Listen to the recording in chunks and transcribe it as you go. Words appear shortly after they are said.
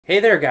Hey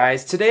there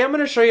guys, today I'm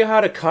going to show you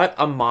how to cut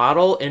a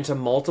model into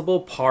multiple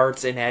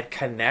parts and add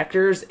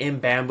connectors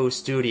in Bambu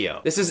Studio.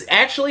 This is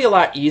actually a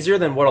lot easier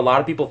than what a lot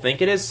of people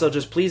think it is, so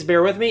just please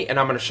bear with me and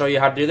I'm going to show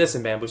you how to do this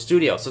in Bambu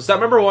Studio. So step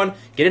number 1,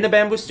 get into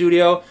Bambu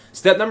Studio.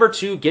 Step number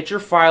 2, get your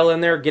file in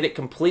there, get it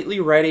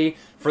completely ready.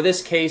 For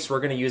this case, we're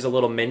going to use a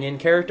little minion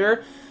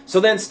character. So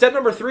then step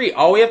number 3,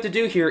 all we have to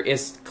do here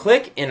is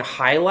click and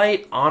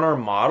highlight on our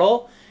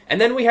model. And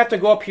then we have to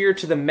go up here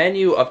to the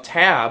menu of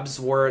tabs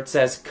where it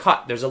says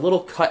cut. There's a little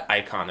cut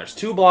icon. There's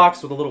 2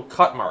 blocks with a little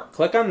cut mark.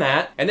 Click on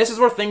that. And this is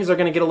where things are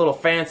going to get a little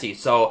fancy.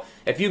 So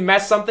if you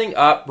mess something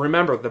up,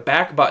 remember the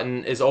back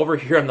button is over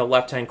here in the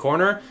left-hand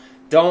corner.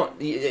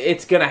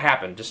 It's going to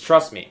happen. Just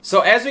trust me.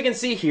 So as we can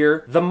see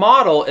here, the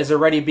model is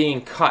already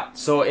being cut.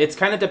 So it's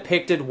kind of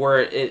depicted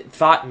where it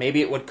thought maybe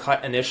it would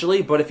cut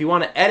initially. But if you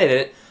want to edit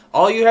it,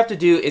 all you have to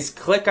do is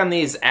click on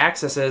these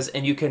axes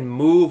and you can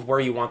move where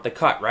you want the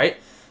cut, right?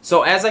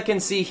 So as I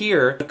can see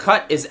here, the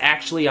cut is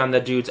actually on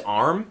the dude's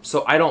arm,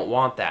 so I don't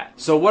want that.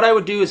 So what I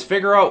would do is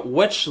figure out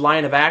which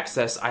line of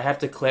access I have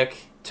to click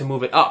to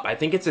move it up. I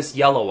think it's this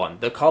yellow one.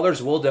 The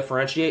colors will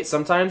differentiate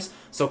sometimes,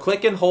 so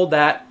click and hold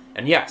that,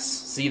 and yes,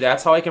 see,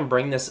 that's how I can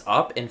bring this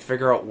up and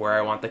figure out where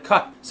I want the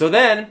cut. So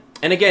then,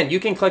 and again,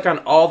 you can click on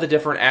all the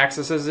different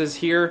axes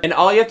here, and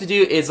all you have to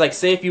do is, like,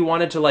 say if you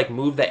wanted to, like,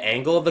 move the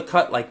angle of the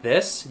cut like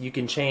this, you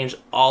can change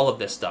all of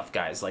this stuff,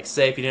 guys. Like,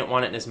 say if you didn't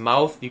want it in his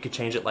mouth, you could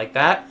change it like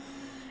that.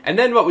 And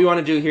then what we want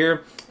to do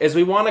here is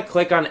we want to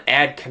click on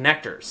add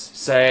connectors.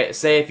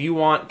 Say if you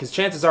want, because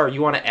chances are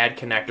you want to add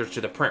connectors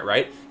to the print,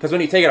 right? Because when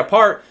you take it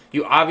apart,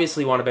 you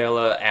obviously want to be able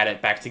to add it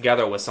back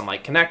together with some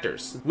like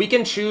connectors. We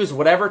can choose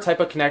whatever type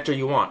of connector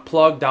you want.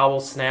 Plug,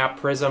 dowel, snap,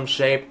 prism,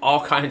 shape,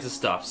 all kinds of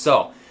stuff.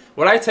 So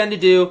what I tend to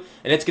do,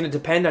 and it's going to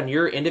depend on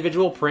your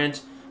individual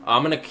print,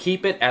 I'm going to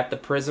keep it at the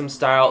prism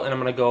style and I'm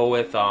going to go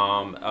with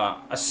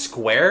a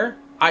square.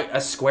 A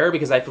square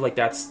because I feel like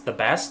that's the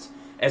best.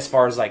 As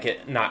far as like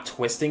it not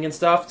twisting and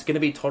stuff, it's going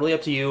to be totally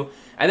up to you.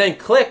 And then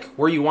click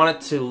where you want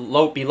it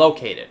to be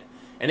located.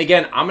 And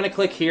again, I'm going to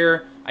click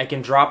here. I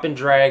can drop and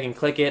drag and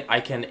click it. I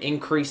can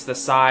increase the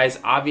size.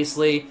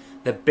 Obviously,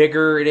 the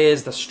bigger it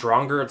is, the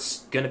stronger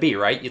it's going to be,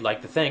 right? You'd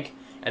like to think.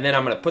 And then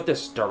I'm going to put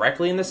this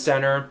directly in the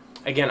center.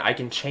 Again, I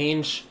can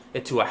change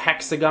it to a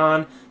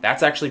hexagon.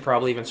 That's actually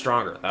probably even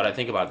stronger. Now that I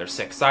think about it, there's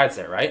 6 sides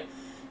there, right?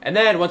 And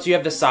then once you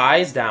have the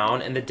size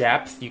down and the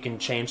depth, you can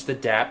change the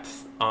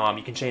depth.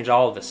 You can change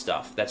all of this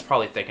stuff. That's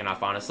probably thick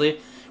enough, honestly.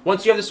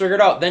 Once you have this figured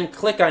out, then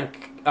click on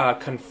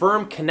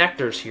confirm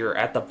connectors here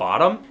at the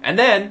bottom. And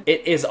then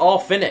it is all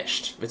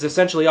finished. It's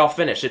essentially all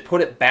finished. It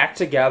put it back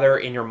together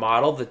in your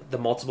model, the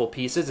multiple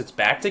pieces. It's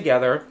back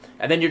together.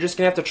 And then you're just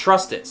going to have to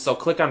trust it. So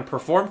click on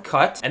perform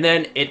cut, and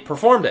then it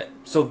performed it.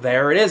 So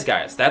there it is,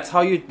 guys. That's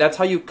how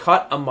you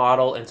cut a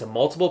model into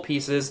multiple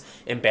pieces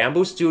in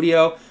Bambu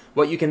Studio.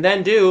 What you can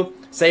then do,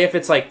 say if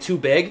it's like too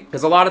big,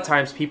 because a lot of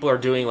times people are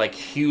doing like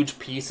huge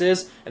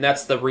pieces, and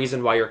that's the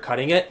reason why you're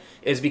cutting it,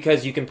 is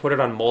because you can put it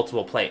on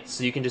multiple plates.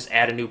 So you can just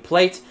add a new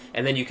plate,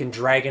 and then you can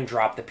drag and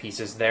drop the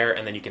pieces there,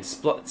 and then you can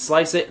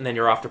slice it, and then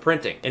you're off to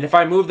printing. And if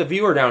I move the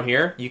viewer down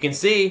here, you can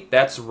see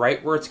that's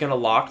right where it's going to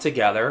lock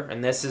together,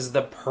 and this is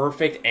the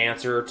perfect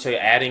answer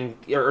to adding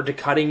or to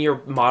cutting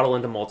your model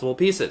into multiple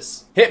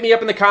pieces. Hit me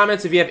up in the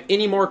comments if you have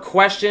any more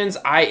questions.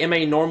 I am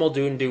a normal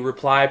dude and do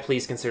reply.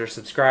 Please consider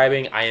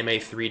subscribing. I am a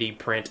 3D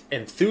print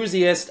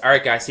enthusiast. All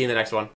right, guys, see you in the next one.